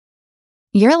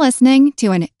You're listening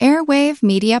to an Airwave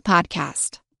Media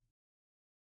Podcast.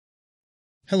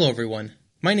 Hello, everyone.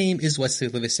 My name is Wesley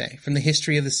Livesey from the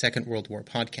History of the Second World War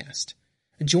podcast.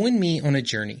 Join me on a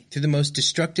journey through the most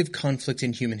destructive conflict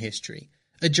in human history,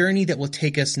 a journey that will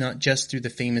take us not just through the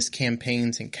famous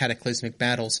campaigns and cataclysmic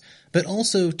battles, but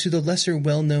also to the lesser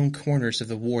well-known corners of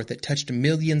the war that touched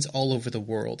millions all over the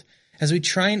world, as we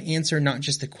try and answer not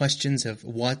just the questions of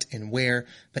what and where,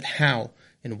 but how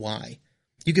and why.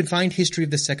 You can find History of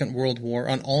the Second World War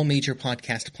on all major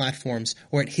podcast platforms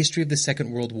or at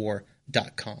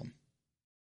historyofthesecondworldwar.com.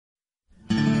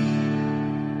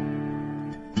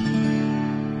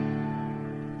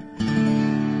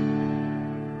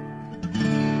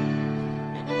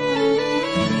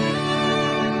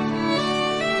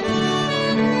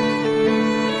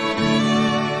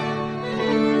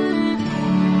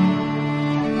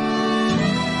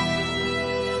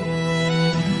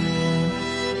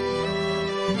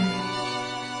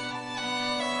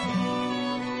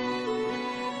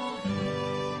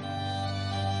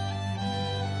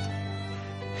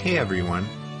 Hey everyone,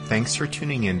 thanks for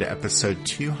tuning in to episode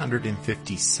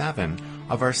 257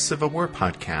 of our Civil War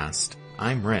podcast.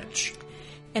 I'm Rich.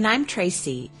 And I'm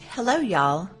Tracy. Hello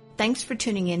y'all. Thanks for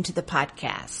tuning in to the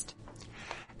podcast.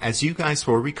 As you guys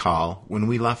will recall, when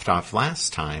we left off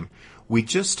last time, we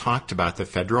just talked about the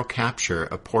Federal capture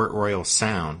of Port Royal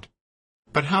Sound,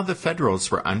 but how the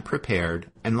Federals were unprepared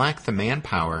and lacked the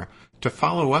manpower to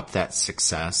follow up that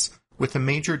success with a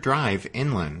major drive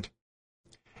inland.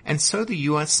 And so the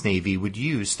U.S. Navy would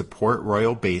use the Port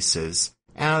Royal bases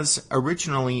as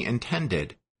originally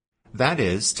intended, that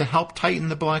is, to help tighten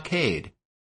the blockade.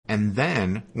 And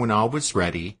then, when all was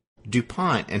ready,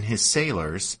 DuPont and his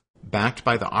sailors, backed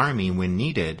by the Army when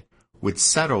needed, would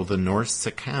settle the North's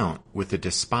account with the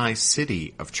despised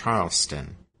city of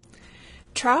Charleston.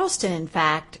 Charleston, in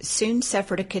fact, soon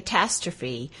suffered a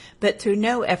catastrophe, but through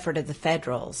no effort of the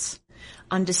Federals.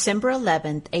 On December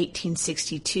 11,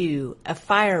 1862, a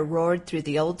fire roared through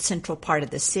the old central part of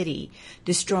the city,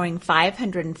 destroying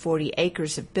 540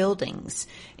 acres of buildings,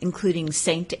 including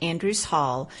St. Andrew's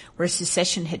Hall, where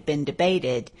secession had been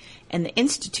debated, and the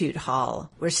Institute Hall,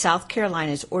 where South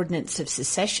Carolina's Ordinance of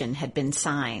Secession had been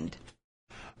signed.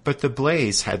 But the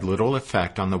blaze had little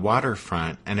effect on the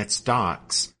waterfront and its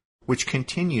docks, which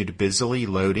continued busily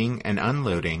loading and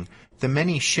unloading the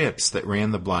many ships that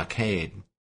ran the blockade.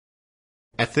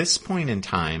 At this point in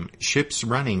time, ships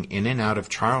running in and out of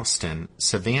Charleston,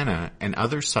 Savannah, and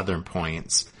other southern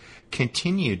points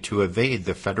continued to evade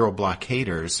the Federal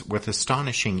blockaders with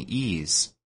astonishing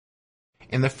ease.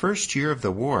 In the first year of the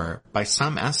war, by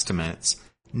some estimates,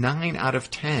 9 out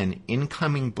of 10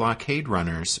 incoming blockade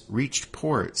runners reached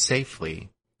port safely.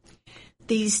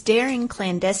 These daring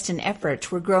clandestine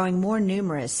efforts were growing more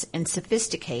numerous and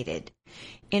sophisticated.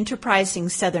 Enterprising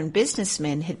Southern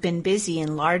businessmen had been busy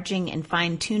enlarging and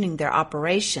fine-tuning their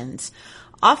operations,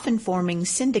 often forming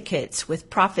syndicates with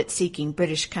profit-seeking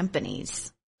British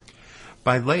companies.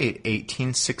 By late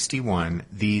 1861,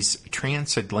 these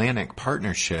transatlantic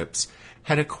partnerships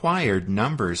had acquired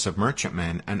numbers of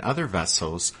merchantmen and other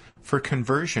vessels for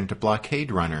conversion to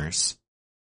blockade runners.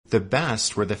 The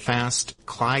best were the fast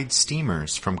Clyde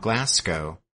steamers from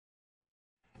Glasgow.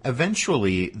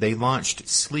 Eventually, they launched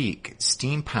sleek,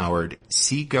 steam-powered,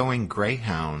 sea-going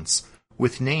greyhounds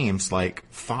with names like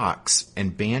Fox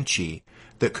and Banshee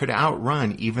that could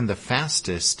outrun even the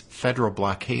fastest Federal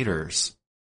blockaders.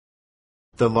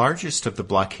 The largest of the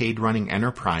blockade-running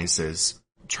enterprises,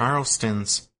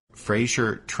 Charleston's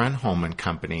Fraser Trenholm and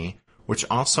Company, which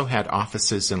also had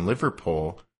offices in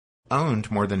Liverpool, owned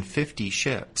more than 50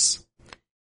 ships.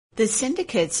 The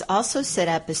syndicates also set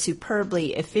up a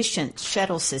superbly efficient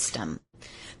shuttle system.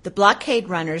 The blockade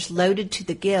runners, loaded to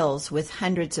the gills with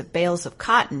hundreds of bales of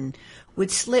cotton,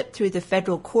 would slip through the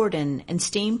Federal cordon and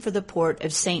steam for the port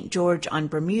of St. George on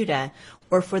Bermuda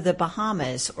or for the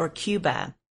Bahamas or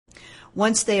Cuba.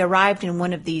 Once they arrived in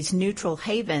one of these neutral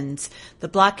havens, the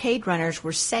blockade runners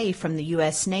were safe from the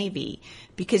U.S. Navy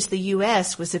because the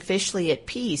U.S. was officially at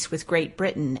peace with Great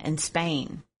Britain and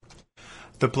Spain.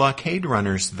 The blockade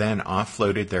runners then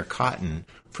offloaded their cotton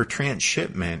for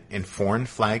transshipment in foreign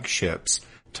flag ships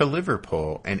to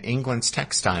Liverpool and England's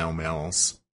textile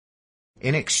mills.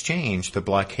 In exchange, the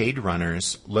blockade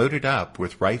runners loaded up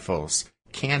with rifles,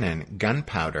 cannon,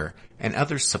 gunpowder, and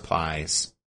other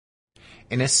supplies.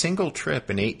 In a single trip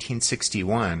in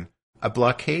 1861, a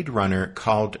blockade runner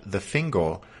called the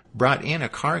Fingal brought in a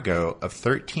cargo of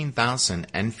 13,000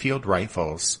 Enfield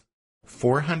rifles,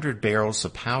 400 barrels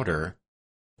of powder,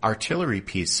 artillery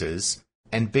pieces,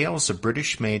 and bales of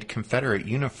British-made Confederate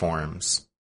uniforms.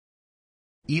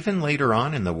 Even later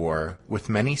on in the war, with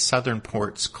many southern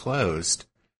ports closed,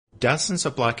 dozens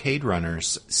of blockade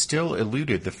runners still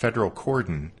eluded the federal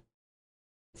cordon.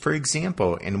 For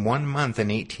example, in 1 month in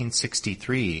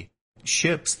 1863,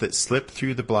 ships that slipped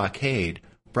through the blockade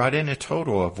brought in a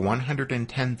total of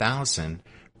 110,000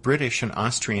 British and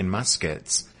Austrian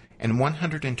muskets and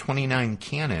 129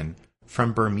 cannon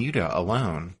from Bermuda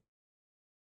alone.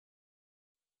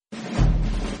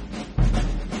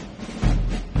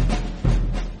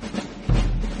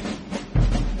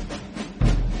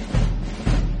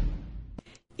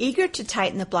 Eager to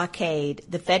tighten the blockade,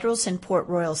 the Federals in Port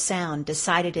Royal Sound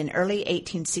decided in early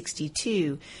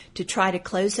 1862 to try to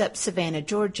close up Savannah,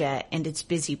 Georgia, and its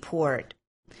busy port.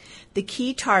 The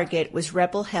key target was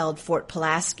rebel-held Fort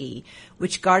Pulaski,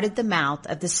 which guarded the mouth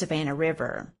of the Savannah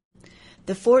River.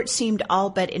 The fort seemed all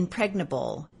but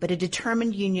impregnable, but a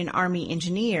determined Union Army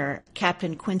engineer,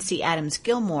 Captain Quincy Adams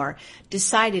Gilmore,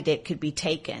 decided it could be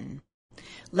taken.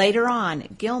 Later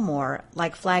on, Gilmore,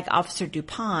 like Flag Officer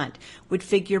DuPont, would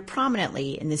figure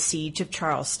prominently in the siege of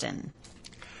Charleston.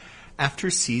 After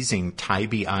seizing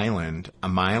Tybee Island, a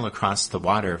mile across the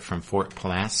water from Fort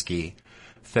Pulaski,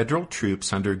 Federal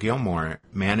troops under Gilmore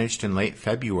managed in late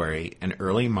February and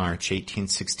early March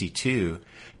 1862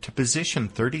 to position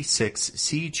 36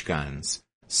 siege guns,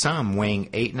 some weighing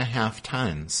 8.5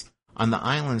 tons, on the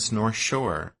island's north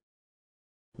shore.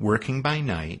 Working by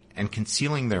night and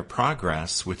concealing their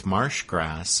progress with marsh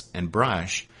grass and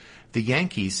brush, the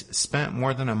Yankees spent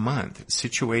more than a month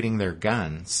situating their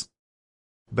guns.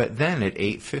 But then at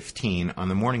 8:15 on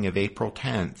the morning of April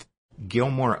 10th,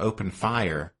 Gilmore opened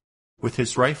fire, with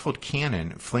his rifled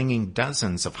cannon flinging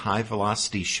dozens of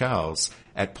high-velocity shells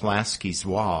at Pulaski's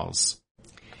walls.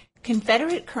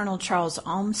 Confederate Colonel Charles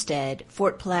Olmsted,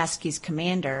 Fort Pulaski's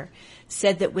commander,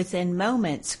 said that within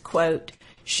moments, quote,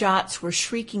 shots were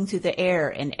shrieking through the air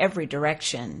in every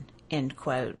direction, end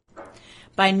quote.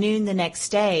 By noon the next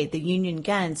day, the Union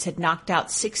guns had knocked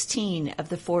out 16 of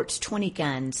the fort's 20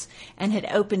 guns and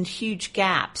had opened huge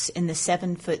gaps in the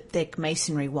 7-foot-thick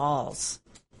masonry walls.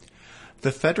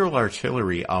 The Federal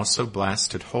artillery also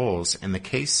blasted holes in the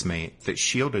casemate that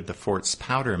shielded the fort's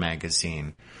powder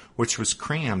magazine, which was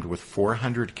crammed with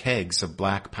 400 kegs of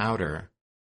black powder.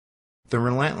 The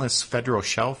relentless Federal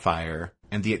shell fire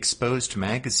and the exposed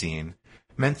magazine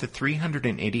meant the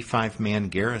 385-man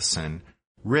garrison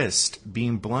risked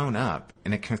being blown up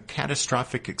in a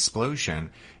catastrophic explosion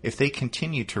if they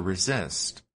continued to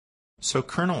resist. So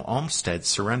Colonel Olmsted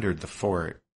surrendered the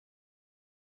fort.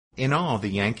 In all, the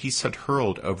Yankees had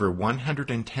hurled over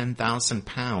 110,000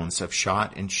 pounds of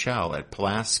shot and shell at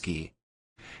Pulaski,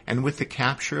 and with the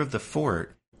capture of the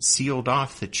fort, sealed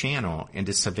off the channel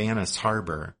into Savannah's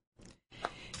harbor.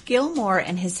 Gilmore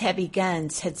and his heavy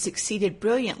guns had succeeded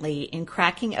brilliantly in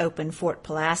cracking open Fort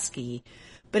Pulaski,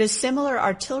 but a similar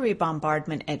artillery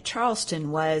bombardment at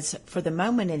Charleston was, for the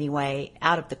moment anyway,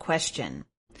 out of the question.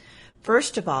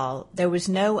 First of all, there was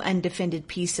no undefended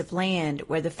piece of land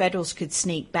where the Federals could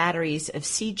sneak batteries of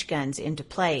siege guns into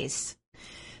place.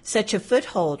 Such a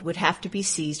foothold would have to be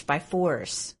seized by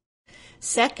force.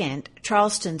 Second,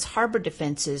 Charleston's harbor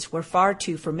defenses were far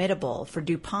too formidable for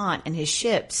DuPont and his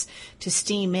ships to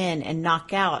steam in and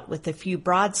knock out with a few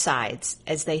broadsides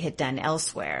as they had done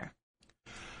elsewhere.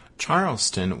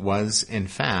 Charleston was, in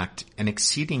fact, an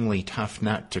exceedingly tough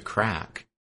nut to crack.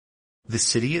 The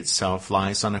city itself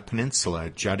lies on a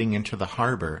peninsula jutting into the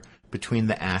harbor between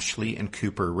the Ashley and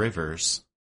Cooper rivers.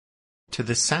 To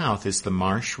the south is the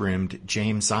marsh-rimmed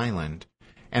James Island,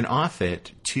 and off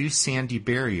it 2 sandy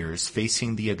barriers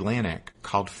facing the Atlantic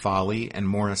called Folly and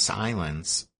Morris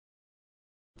Islands.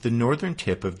 The northern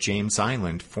tip of James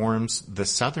Island forms the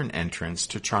southern entrance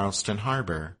to Charleston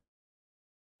Harbor.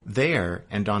 There,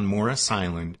 and on Morris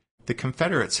Island, the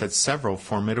Confederates had several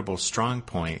formidable strong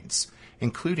points,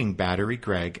 including Battery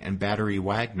Gregg and Battery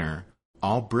Wagner,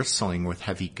 all bristling with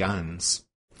heavy guns.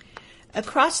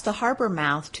 Across the harbor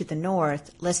mouth to the north,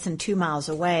 less than 2 miles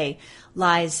away,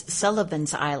 lies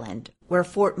Sullivan's Island, where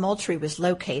Fort Moultrie was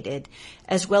located,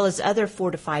 as well as other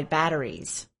fortified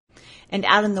batteries. And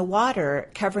out in the water,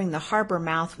 covering the harbor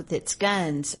mouth with its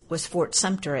guns, was Fort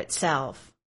Sumter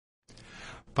itself.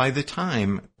 By the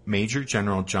time Major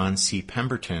General John C.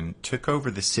 Pemberton took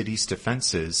over the city's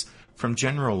defenses from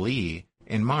General Lee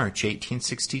in March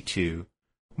 1862,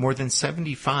 more than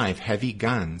 75 heavy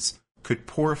guns could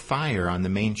pour fire on the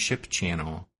main ship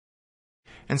channel.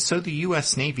 And so the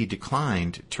U.S. Navy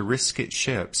declined to risk its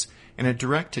ships in a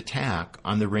direct attack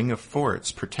on the ring of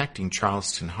forts protecting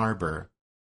Charleston Harbor.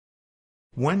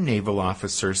 One naval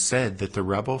officer said that the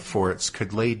rebel forts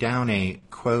could lay down a,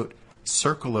 quote,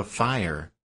 circle of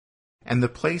fire, and the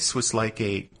place was like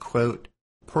a, quote,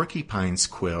 porcupine's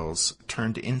quills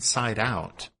turned inside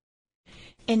out.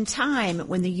 In time,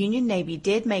 when the Union Navy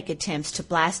did make attempts to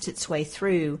blast its way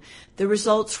through, the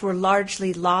results were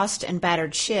largely lost and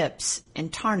battered ships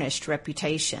and tarnished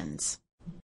reputations.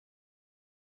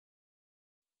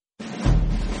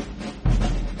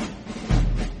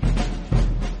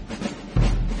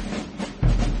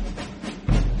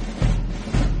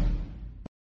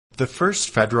 The first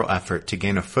federal effort to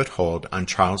gain a foothold on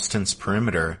Charleston's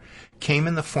perimeter came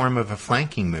in the form of a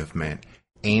flanking movement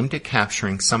aimed at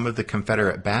capturing some of the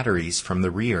Confederate batteries from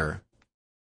the rear.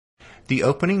 The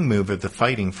opening move of the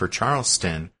fighting for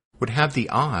Charleston would have the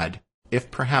odd,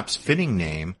 if perhaps fitting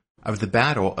name, of the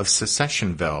Battle of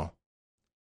Secessionville.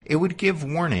 It would give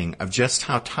warning of just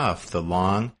how tough the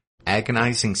long,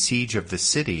 agonizing siege of the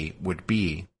city would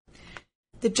be.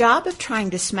 The job of trying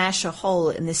to smash a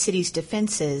hole in the city's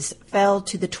defenses fell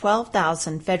to the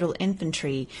 12,000 Federal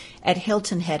infantry at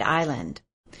Hilton Head Island.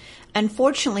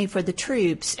 Unfortunately for the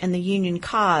troops and the Union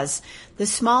cause, the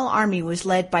small army was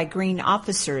led by green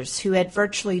officers who had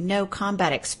virtually no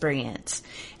combat experience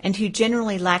and who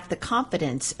generally lacked the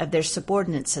confidence of their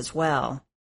subordinates as well.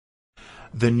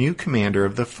 The new commander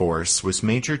of the force was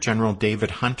Major General David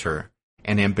Hunter,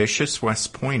 an ambitious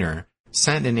West Pointer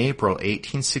sent in April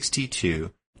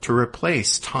 1862 to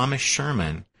replace Thomas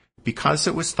Sherman because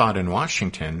it was thought in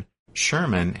Washington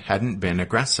Sherman hadn't been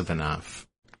aggressive enough.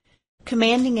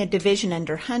 Commanding a division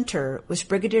under Hunter was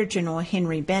Brigadier General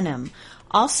Henry Benham,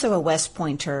 also a West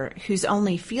Pointer whose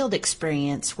only field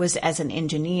experience was as an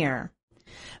engineer.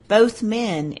 Both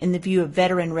men, in the view of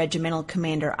veteran regimental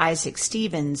commander Isaac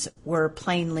Stevens, were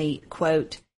plainly,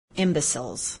 quote,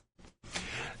 imbeciles.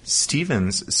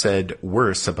 Stevens said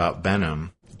worse about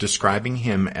Benham, describing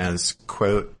him as,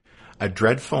 quote, a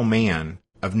dreadful man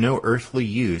of no earthly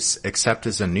use except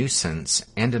as a nuisance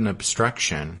and an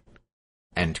obstruction,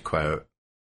 end quote.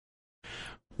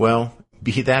 Well,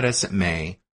 be that as it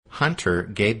may, Hunter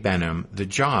gave Benham the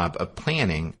job of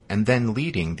planning and then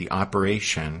leading the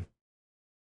operation.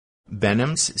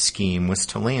 Benham's scheme was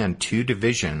to land 2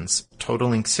 divisions,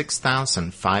 totaling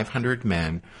 6,500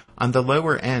 men, on the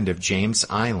lower end of James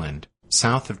Island,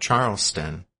 south of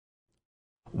Charleston.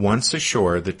 Once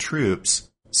ashore, the troops,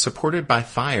 supported by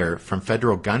fire from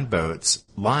Federal gunboats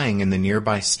lying in the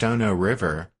nearby Stono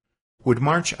River, would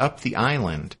march up the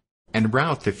island and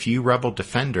rout the few rebel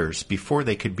defenders before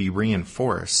they could be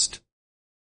reinforced.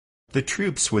 The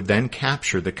troops would then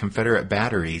capture the Confederate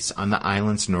batteries on the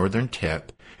island's northern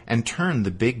tip and turn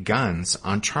the big guns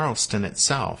on Charleston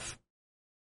itself.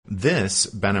 This,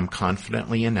 Benham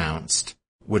confidently announced,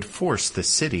 would force the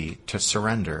city to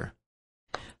surrender.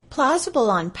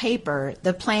 Plausible on paper,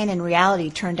 the plan in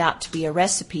reality turned out to be a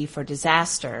recipe for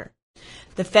disaster.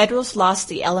 The Federals lost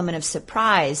the element of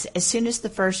surprise as soon as the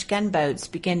first gunboats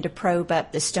began to probe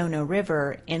up the Stono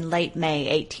River in late May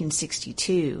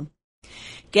 1862.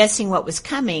 Guessing what was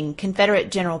coming,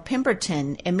 Confederate General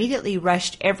Pemberton immediately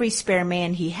rushed every spare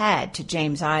man he had to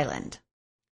James Island.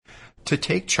 To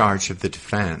take charge of the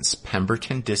defense,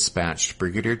 Pemberton dispatched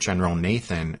Brigadier General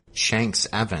Nathan Shanks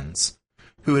Evans,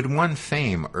 who had won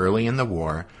fame early in the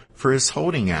war for his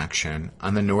holding action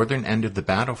on the northern end of the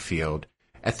battlefield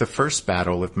at the First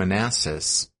Battle of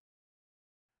Manassas.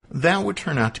 That would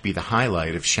turn out to be the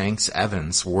highlight of Shanks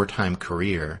Evans' wartime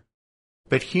career.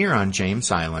 But here on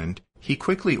James Island, he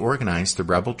quickly organized the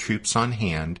rebel troops on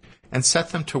hand and set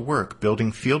them to work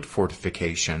building field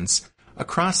fortifications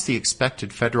across the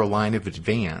expected Federal line of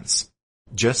advance,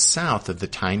 just south of the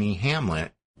tiny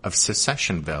hamlet of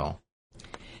Secessionville.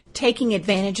 Taking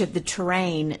advantage of the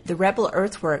terrain, the rebel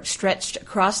earthwork stretched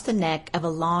across the neck of a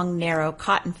long, narrow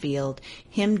cotton field,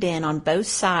 hemmed in on both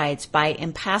sides by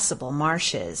impassable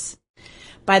marshes.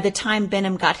 By the time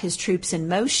Benham got his troops in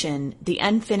motion, the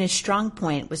unfinished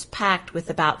strongpoint was packed with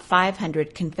about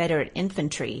 500 Confederate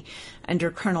infantry under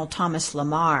Colonel Thomas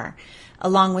Lamar,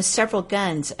 along with several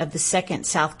guns of the 2nd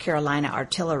South Carolina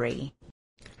Artillery.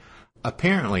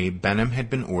 Apparently, Benham had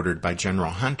been ordered by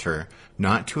General Hunter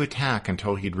not to attack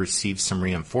until he'd received some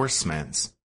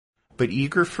reinforcements. But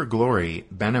eager for glory,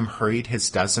 Benham hurried his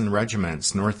dozen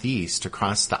regiments northeast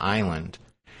across the island,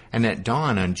 and at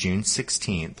dawn on June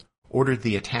 16th, ordered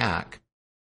the attack.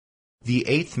 The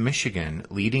 8th Michigan,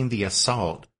 leading the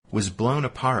assault, was blown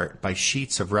apart by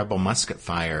sheets of rebel musket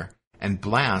fire and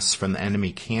blasts from the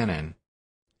enemy cannon.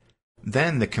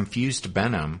 Then the confused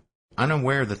Benham,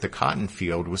 unaware that the cotton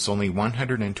field was only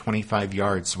 125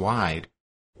 yards wide,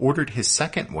 ordered his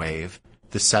second wave,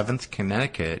 the 7th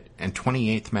Connecticut and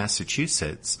 28th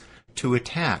Massachusetts, to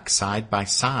attack side by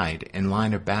side in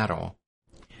line of battle.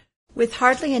 With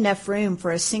hardly enough room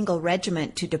for a single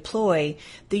regiment to deploy,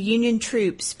 the Union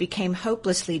troops became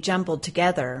hopelessly jumbled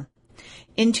together.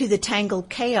 Into the tangled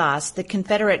chaos, the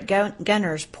Confederate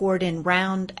gunners poured in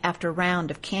round after round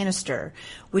of canister,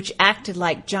 which acted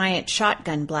like giant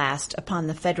shotgun blasts upon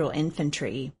the Federal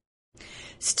infantry.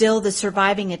 Still, the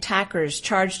surviving attackers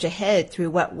charged ahead through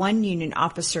what one Union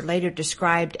officer later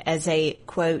described as a,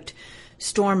 quote,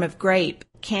 storm of grape,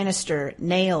 canister,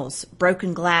 nails,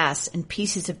 broken glass, and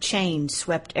pieces of chain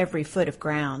swept every foot of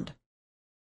ground.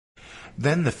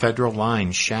 Then the Federal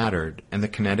line shattered, and the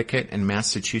Connecticut and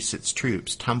Massachusetts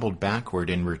troops tumbled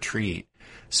backward in retreat,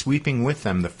 sweeping with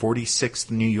them the 46th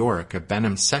New York of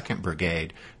Benham's 2nd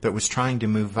Brigade that was trying to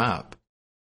move up.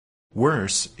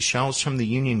 Worse, shells from the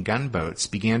Union gunboats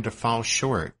began to fall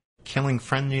short, killing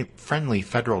friendly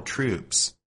Federal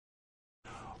troops.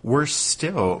 Worse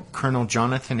still, Colonel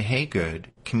Jonathan Haygood,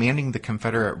 commanding the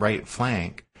Confederate right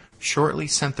flank, shortly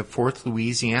sent the 4th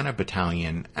Louisiana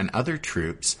Battalion and other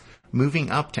troops moving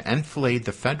up to enfilade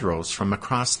the Federals from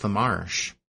across the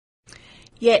marsh.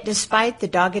 Yet despite the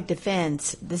dogged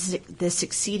defense, the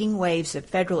succeeding waves of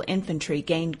Federal infantry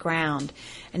gained ground,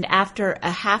 and after a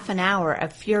half an hour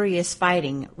of furious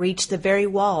fighting reached the very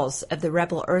walls of the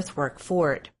rebel earthwork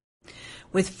fort.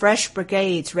 With fresh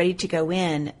brigades ready to go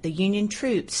in, the Union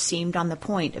troops seemed on the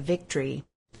point of victory.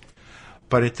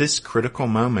 But at this critical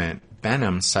moment,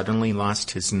 Benham suddenly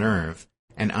lost his nerve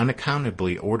and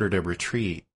unaccountably ordered a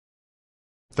retreat.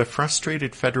 The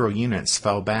frustrated Federal units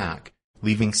fell back,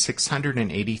 leaving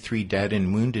 683 dead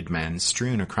and wounded men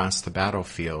strewn across the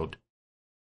battlefield.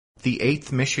 The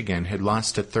 8th Michigan had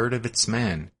lost a third of its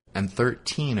men and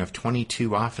 13 of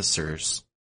 22 officers.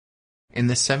 In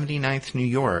the 79th New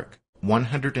York,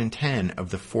 110 of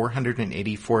the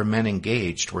 484 men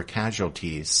engaged were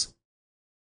casualties.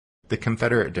 The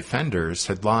Confederate defenders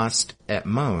had lost, at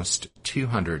most,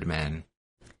 200 men.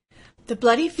 The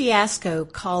bloody fiasco,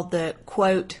 called the,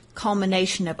 quote,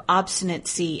 culmination of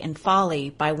obstinacy and folly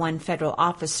by one Federal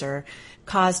officer,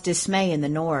 caused dismay in the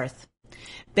North.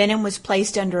 Benham was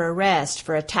placed under arrest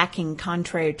for attacking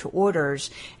contrary to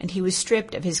orders, and he was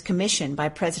stripped of his commission by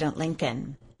President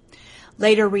Lincoln.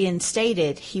 Later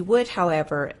reinstated, he would,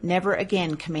 however, never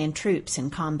again command troops in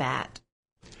combat.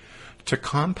 To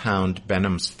compound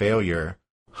Benham's failure,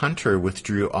 Hunter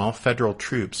withdrew all Federal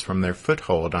troops from their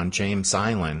foothold on James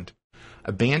Island,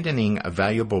 abandoning a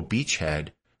valuable beachhead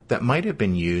that might have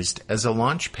been used as a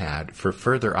launch pad for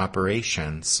further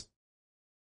operations.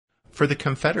 For the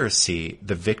Confederacy,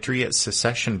 the victory at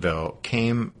Secessionville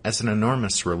came as an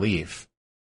enormous relief.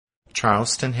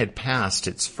 Charleston had passed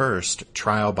its first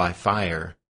trial by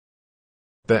fire,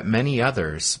 but many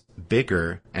others,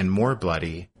 bigger and more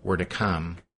bloody, were to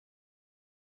come.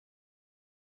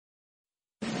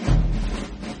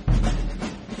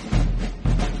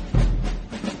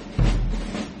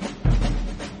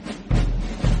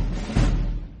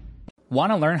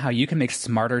 Want to learn how you can make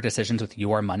smarter decisions with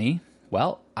your money?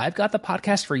 Well, I've got the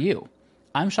podcast for you.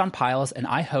 I'm Sean Piles, and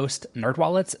I host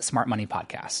NerdWallet's Smart Money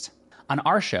Podcast. On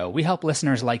our show, we help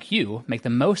listeners like you make the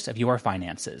most of your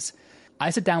finances. I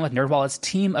sit down with NerdWallet's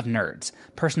team of nerds,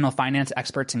 personal finance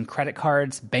experts in credit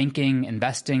cards, banking,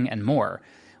 investing, and more.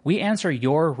 We answer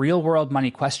your real-world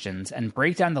money questions and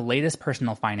break down the latest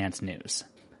personal finance news.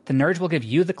 The nerds will give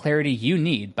you the clarity you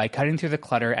need by cutting through the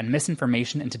clutter and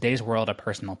misinformation in today's world of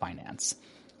personal finance.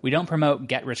 We don't promote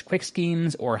get-rich-quick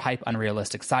schemes or hype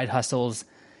unrealistic side hustles.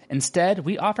 Instead,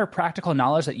 we offer practical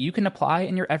knowledge that you can apply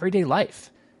in your everyday life.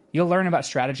 You'll learn about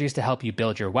strategies to help you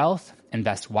build your wealth,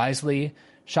 invest wisely,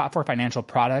 shop for financial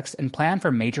products, and plan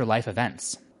for major life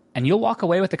events. And you'll walk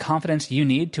away with the confidence you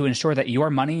need to ensure that your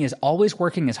money is always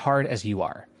working as hard as you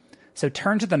are. So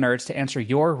turn to the nerds to answer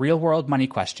your real-world money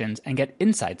questions and get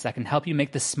insights that can help you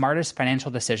make the smartest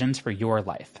financial decisions for your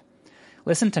life.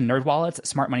 Listen to NerdWallet's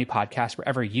Smart Money Podcast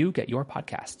wherever you get your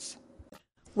podcasts.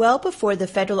 Well before the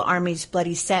Federal Army's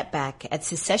bloody setback at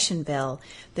Secessionville,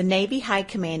 the Navy High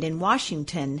Command in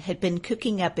Washington had been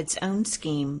cooking up its own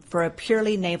scheme for a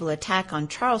purely naval attack on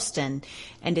Charleston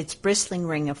and its bristling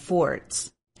ring of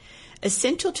forts.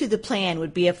 Essential to the plan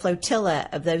would be a flotilla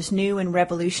of those new and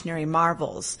revolutionary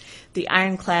marvels, the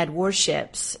ironclad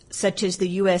warships, such as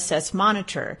the USS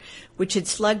Monitor, which had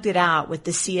slugged it out with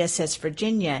the CSS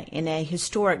Virginia in a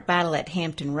historic battle at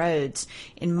Hampton Roads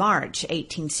in March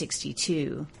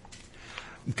 1862.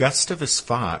 Gustavus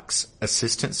Fox,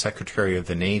 Assistant Secretary of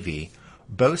the Navy,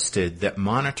 boasted that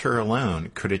Monitor alone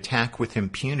could attack with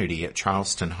impunity at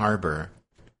Charleston Harbor.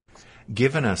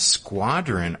 Given a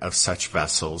squadron of such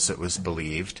vessels, it was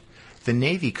believed, the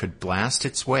Navy could blast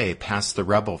its way past the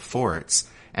rebel forts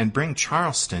and bring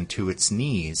Charleston to its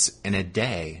knees in a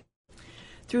day.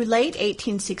 Through late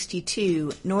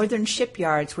 1862, northern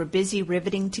shipyards were busy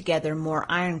riveting together more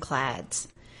ironclads.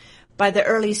 By the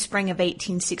early spring of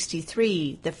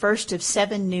 1863, the first of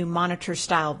 7 new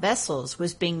Monitor-style vessels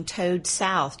was being towed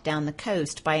south down the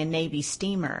coast by a Navy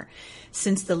steamer,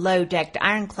 since the low-decked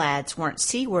ironclads weren't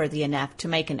seaworthy enough to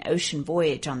make an ocean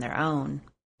voyage on their own.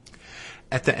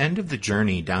 At the end of the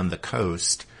journey down the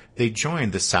coast, they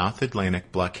joined the South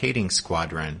Atlantic Blockading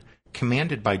Squadron,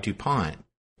 commanded by DuPont,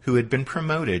 who had been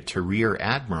promoted to Rear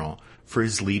Admiral for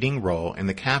his leading role in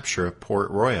the capture of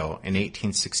Port Royal in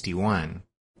 1861.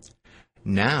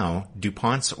 Now,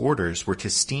 DuPont's orders were to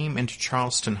steam into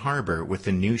Charleston Harbor with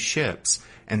the new ships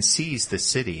and seize the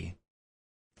city.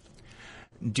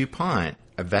 DuPont,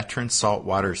 a veteran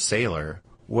saltwater sailor,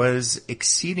 was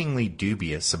exceedingly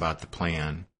dubious about the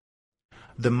plan.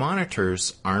 The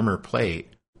Monitor's armor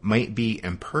plate might be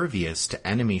impervious to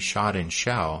enemy shot and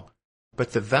shell,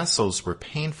 but the vessels were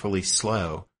painfully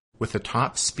slow, with a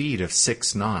top speed of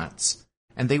 6 knots,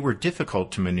 and they were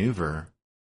difficult to maneuver.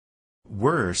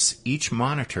 Worse, each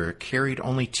Monitor carried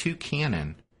only 2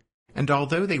 cannon, and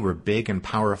although they were big and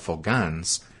powerful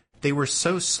guns, they were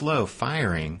so slow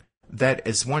firing that,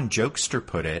 as one jokester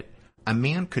put it, a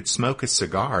man could smoke a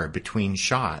cigar between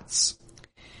shots.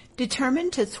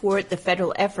 Determined to thwart the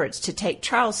Federal efforts to take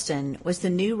Charleston was the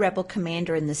new rebel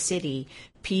commander in the city,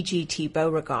 P.G.T.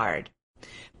 Beauregard.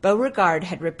 Beauregard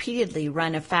had repeatedly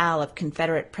run afoul of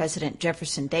Confederate President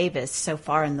Jefferson Davis so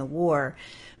far in the war,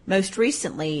 most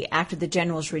recently after the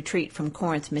general's retreat from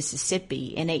Corinth, Mississippi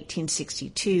in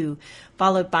 1862,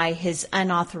 followed by his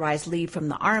unauthorized leave from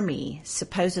the Army,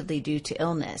 supposedly due to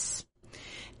illness.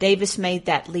 Davis made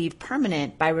that leave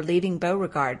permanent by relieving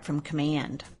Beauregard from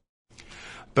command.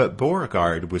 But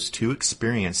Beauregard was too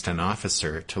experienced an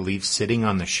officer to leave sitting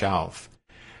on the shelf,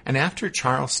 and after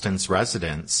Charleston's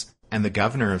residents and the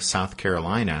governor of South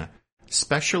Carolina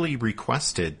specially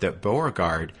requested that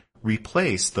Beauregard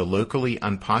replace the locally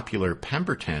unpopular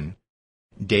Pemberton,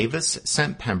 Davis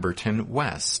sent Pemberton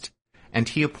west, and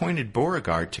he appointed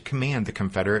Beauregard to command the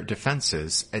Confederate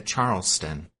defenses at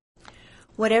Charleston.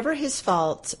 Whatever his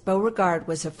faults, Beauregard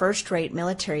was a first-rate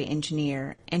military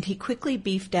engineer, and he quickly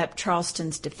beefed up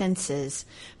Charleston's defenses,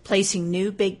 placing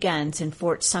new big guns in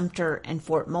Fort Sumter and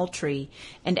Fort Moultrie,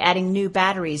 and adding new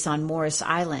batteries on Morris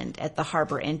Island at the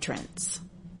harbor entrance.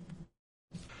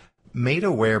 Made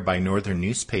aware by northern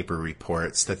newspaper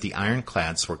reports that the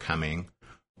ironclads were coming,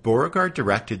 Beauregard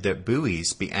directed that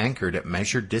buoys be anchored at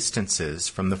measured distances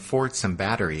from the forts and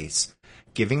batteries,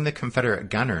 giving the Confederate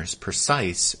gunners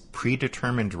precise,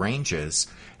 predetermined ranges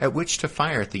at which to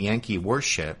fire at the Yankee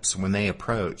warships when they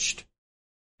approached.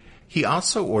 He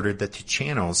also ordered that the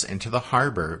channels into the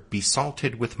harbor be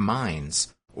salted with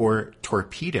mines, or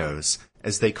torpedoes,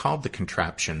 as they called the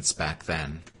contraptions back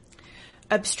then.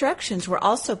 Obstructions were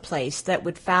also placed that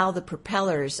would foul the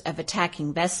propellers of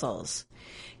attacking vessels.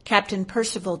 Captain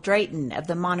Percival Drayton of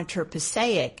the Monitor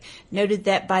Passaic noted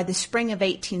that by the spring of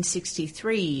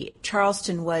 1863,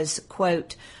 Charleston was,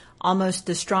 quote, almost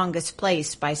the strongest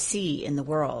place by sea in the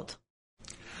world.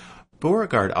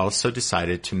 Beauregard also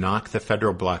decided to knock the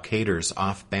Federal blockaders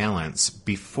off balance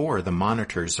before the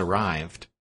Monitors arrived.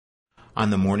 On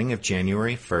the morning of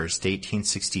January 1st,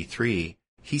 1863,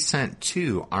 he sent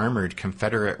 2 armored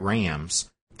Confederate rams,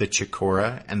 the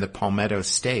Chicora and the Palmetto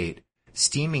State,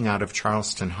 steaming out of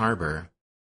Charleston Harbor.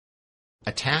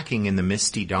 Attacking in the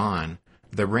misty dawn,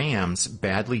 the rams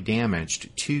badly damaged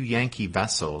 2 Yankee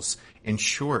vessels in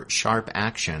short, sharp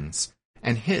actions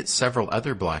and hit several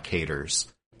other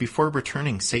blockaders before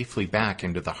returning safely back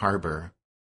into the harbor.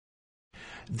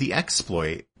 The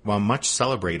exploit, while much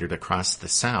celebrated across the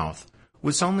South,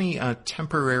 was only a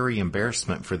temporary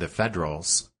embarrassment for the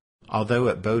Federals, although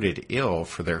it boded ill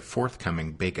for their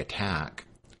forthcoming big attack.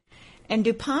 And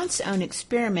DuPont's own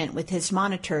experiment with his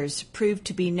monitors proved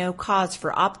to be no cause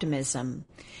for optimism.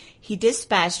 He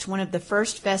dispatched one of the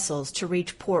first vessels to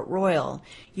reach Port Royal,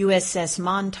 USS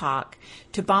Montauk,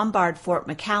 to bombard Fort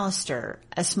McAllister,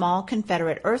 a small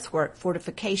Confederate earthwork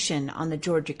fortification on the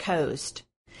Georgia coast.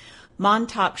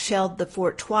 Montauk shelled the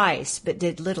fort twice, but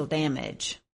did little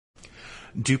damage.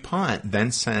 DuPont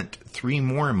then sent 3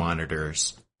 more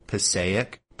monitors,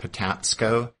 Passaic,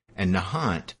 Patapsco, and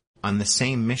Nahant, on the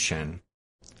same mission.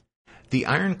 The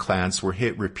ironclads were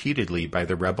hit repeatedly by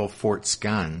the rebel fort's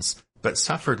guns, but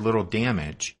suffered little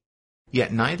damage,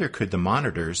 yet neither could the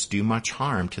monitors do much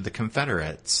harm to the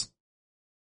Confederates.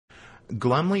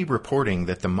 Glumly reporting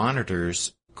that the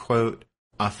monitors, quote,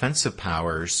 offensive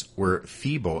powers were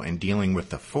feeble in dealing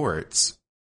with the forts,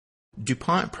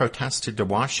 DuPont protested to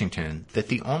Washington that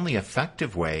the only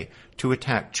effective way to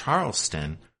attack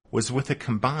Charleston was with a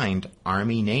combined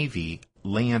Army-Navy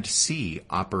land-sea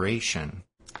operation.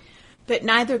 But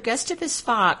neither Gustavus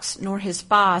Fox nor his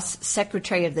boss,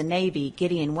 Secretary of the Navy,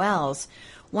 Gideon Welles,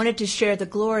 wanted to share the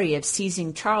glory of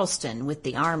seizing Charleston with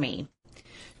the Army.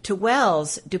 To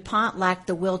Welles, DuPont lacked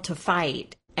the will to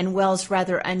fight, and Welles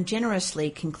rather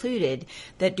ungenerously concluded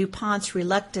that DuPont's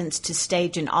reluctance to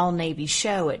stage an all-Navy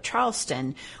show at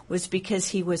Charleston was because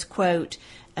he was, quote,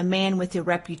 a man with a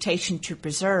reputation to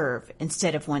preserve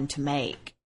instead of one to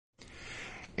make.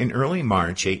 In early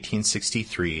March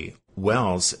 1863,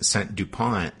 Welles sent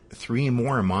DuPont 3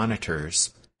 more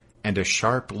monitors and a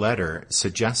sharp letter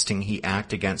suggesting he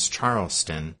act against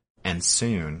Charleston, and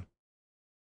soon.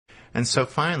 And so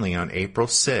finally, on April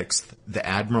 6th, the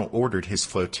admiral ordered his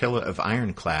flotilla of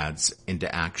ironclads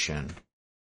into action.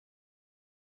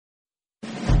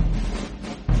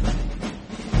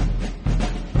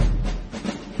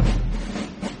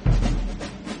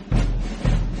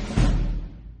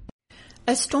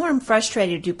 A storm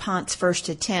frustrated DuPont's first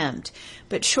attempt,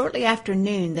 but shortly after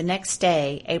noon the next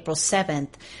day, April 7th,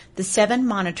 the 7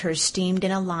 monitors steamed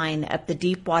in a line up the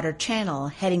Deepwater Channel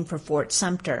heading for Fort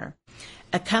Sumter,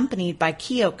 accompanied by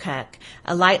Keokuk,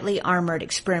 a lightly armored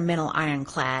experimental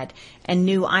ironclad, and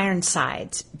New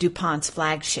Ironsides, DuPont's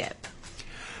flagship.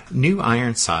 New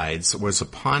Ironsides was a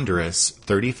ponderous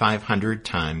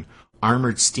 3,500-ton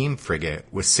armored steam frigate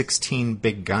with 16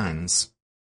 big guns.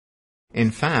 In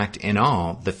fact, in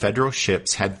all, the Federal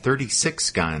ships had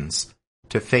 36 guns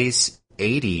to face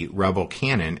 80 rebel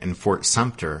cannon in Fort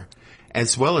Sumter,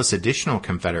 as well as additional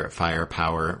Confederate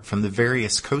firepower from the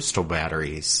various coastal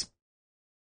batteries.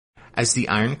 As the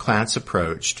ironclads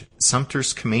approached,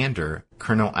 Sumter's commander,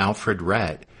 Colonel Alfred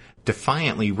Rhett,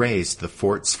 defiantly raised the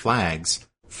fort's flags,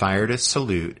 fired a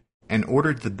salute, and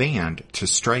ordered the band to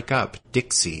strike up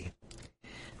Dixie.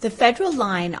 The Federal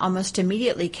line almost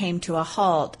immediately came to a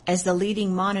halt as the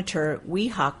leading monitor,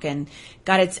 Weehawken,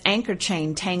 got its anchor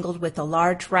chain tangled with a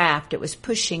large raft it was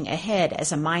pushing ahead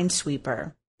as a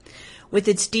minesweeper. With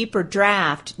its deeper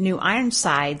draft, New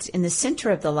Ironsides, in the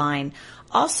center of the line,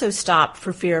 also stopped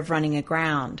for fear of running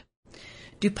aground.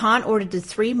 DuPont ordered the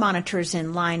 3 monitors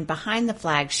in line behind the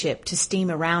flagship to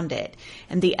steam around it,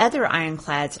 and the other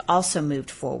ironclads also moved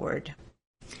forward.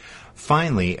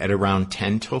 Finally, at around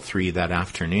 10 till 3 that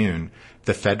afternoon,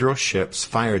 the Federal ships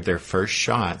fired their first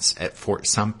shots at Fort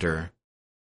Sumter.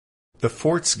 The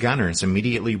fort's gunners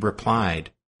immediately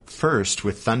replied, first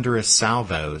with thunderous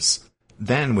salvos,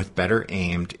 then with better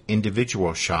aimed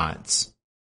individual shots.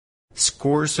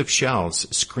 Scores of shells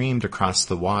screamed across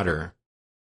the water.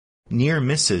 Near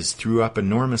misses threw up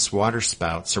enormous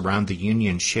waterspouts around the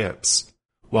Union ships,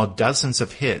 while dozens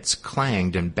of hits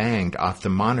clanged and banged off the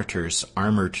monitors'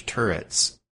 armored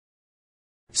turrets.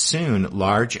 Soon,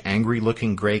 large,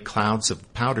 angry-looking gray clouds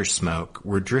of powder smoke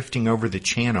were drifting over the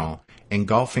channel,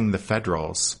 engulfing the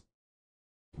Federals.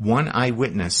 One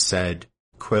eyewitness said,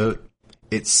 quote,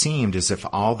 "It seemed as if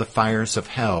all the fires of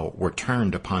hell were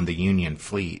turned upon the Union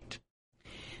fleet."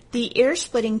 The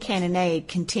ear-splitting cannonade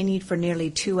continued for nearly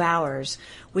 2 hours,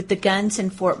 with the guns in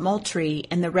Fort Moultrie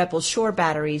and the rebel shore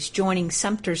batteries joining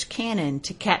Sumter's cannon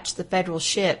to catch the Federal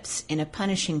ships in a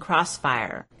punishing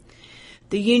crossfire.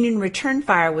 The Union return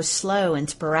fire was slow and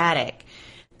sporadic.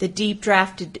 The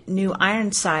deep-drafted New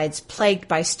Ironsides, plagued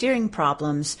by steering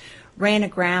problems, ran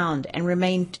aground and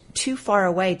remained too far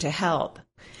away to help.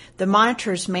 The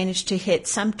monitors managed to hit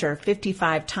Sumter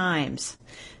 55 times.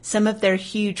 Some of their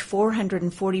huge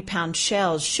 440-pound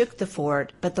shells shook the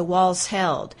fort, but the walls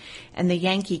held, and the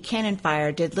Yankee cannon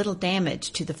fire did little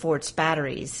damage to the fort's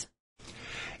batteries.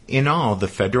 In all, the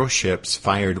Federal ships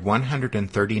fired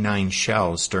 139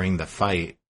 shells during the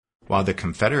fight, while the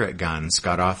Confederate guns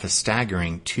got off a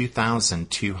staggering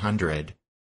 2,200.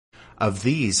 Of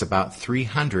these, about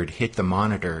 300 hit the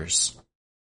monitors.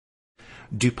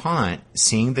 DuPont,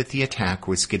 seeing that the attack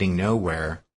was getting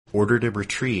nowhere, ordered a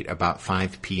retreat about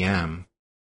 5 p.m.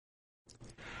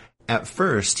 At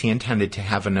first, he intended to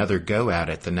have another go at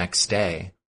it the next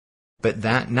day, but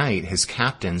that night his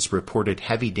captains reported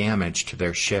heavy damage to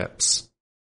their ships.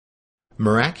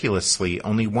 Miraculously,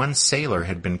 only 1 sailor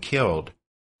had been killed,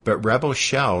 but rebel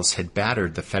shells had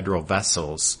battered the Federal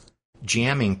vessels,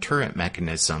 jamming turret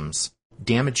mechanisms,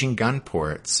 damaging gun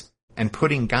ports, and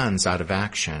putting guns out of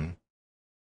action.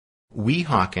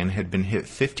 Weehawken had been hit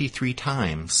 53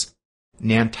 times,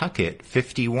 Nantucket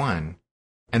 51,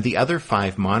 and the other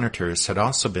 5 monitors had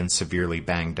also been severely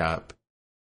banged up.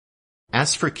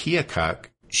 As for Keokuk,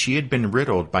 she had been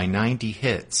riddled by 90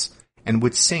 hits and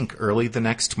would sink early the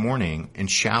next morning in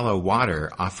shallow water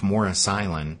off Morris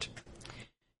Island.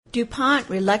 DuPont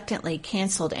reluctantly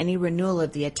canceled any renewal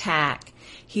of the attack.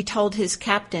 He told his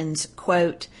captains,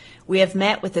 quote, "We have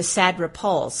met with a sad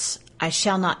repulse. I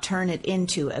shall not turn it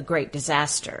into a great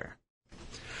disaster."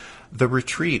 The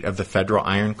retreat of the Federal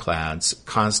ironclads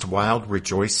caused wild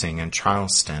rejoicing in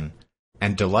Charleston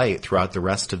and delight throughout the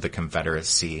rest of the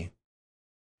Confederacy.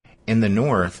 In the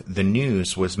North, the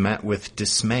news was met with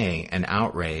dismay and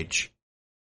outrage.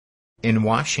 In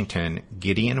Washington,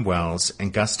 Gideon Welles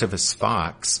and Gustavus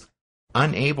Fox,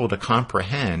 unable to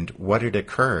comprehend what had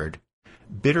occurred,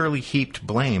 bitterly heaped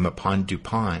blame upon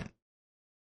DuPont.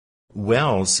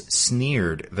 Welles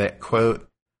sneered that, quote,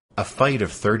 "A fight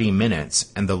of 30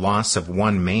 minutes and the loss of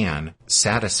one man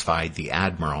satisfied the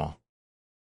admiral."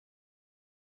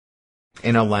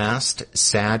 In a last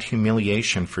sad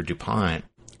humiliation for DuPont,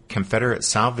 Confederate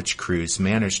salvage crews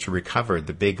managed to recover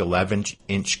the big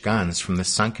 11-inch guns from the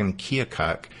sunken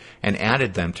Keokuk and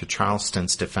added them to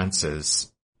Charleston's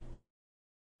defenses.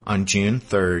 On June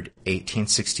 3,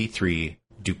 1863,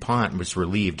 DuPont was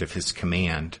relieved of his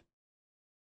command.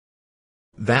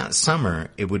 That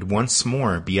summer, it would once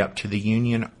more be up to the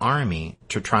Union Army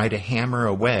to try to hammer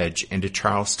a wedge into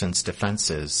Charleston's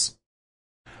defenses.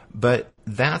 But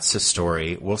that's a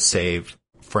story we'll save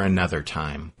for another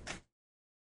time.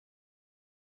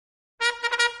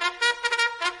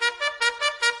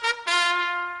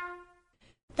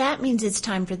 That means it's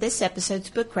time for this episode's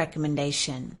book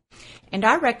recommendation. And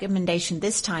our recommendation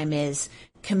this time is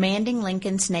Commanding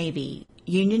Lincoln's Navy,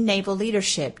 Union Naval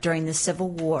Leadership During the Civil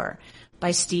War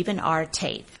by Stephen R.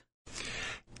 Tafe.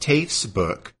 Tafe's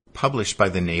book, published by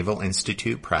the Naval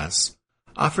Institute Press,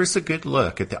 offers a good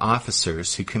look at the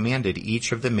officers who commanded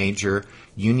each of the major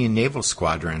Union naval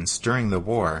squadrons during the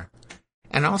war,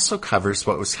 and also covers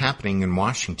what was happening in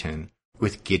Washington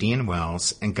with Gideon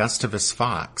Welles and Gustavus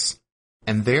Fox,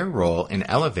 and their role in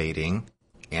elevating,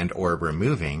 and or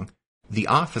removing, the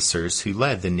officers who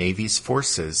led the Navy's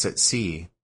forces at sea.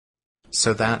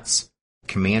 So that's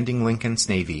Commanding Lincoln's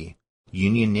Navy,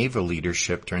 Union Naval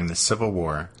Leadership During the Civil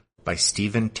War by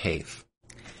Stephen Tafe.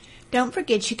 Don't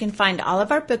forget you can find all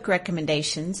of our book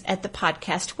recommendations at the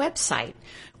podcast website,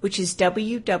 which is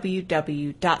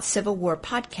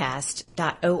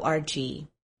www.civilwarpodcast.org.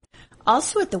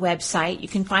 Also at the website, you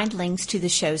can find links to the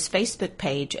show's Facebook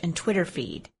page and Twitter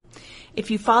feed. If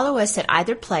you follow us at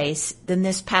either place, then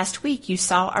this past week you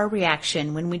saw our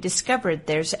reaction when we discovered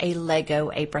there's a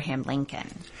Lego Abraham Lincoln.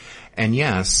 And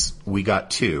yes, we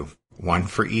got two, one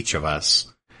for each of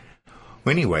us.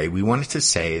 Anyway, we wanted to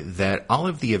say that all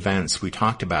of the events we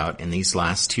talked about in these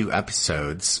last two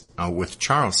episodes with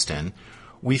Charleston,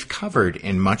 we've covered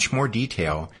in much more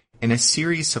detail in a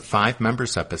series of 5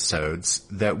 members episodes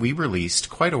that we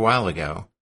released quite a while ago.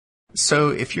 So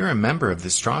if you're a member of the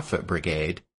Strawfoot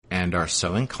Brigade and are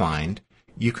so inclined,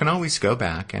 you can always go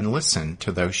back and listen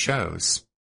to those shows.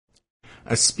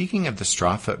 Speaking of the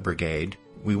Strawfoot Brigade,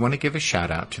 we want to give a shout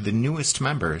out to the newest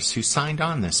members who signed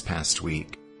on this past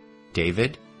week: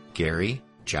 David, Gary,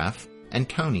 Jeff, and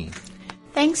Tony.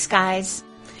 Thanks, guys.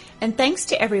 And thanks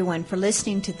to everyone for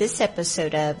listening to this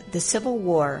episode of The Civil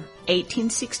War,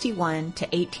 1861 to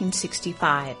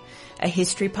 1865, a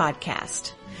history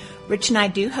podcast. Rich and I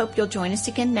do hope you'll join us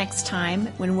again next time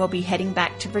when we'll be heading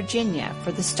back to Virginia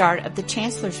for the start of the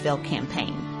Chancellorsville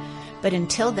campaign. But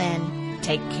until then,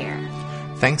 take care.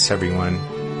 Thanks, everyone.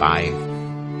 Bye.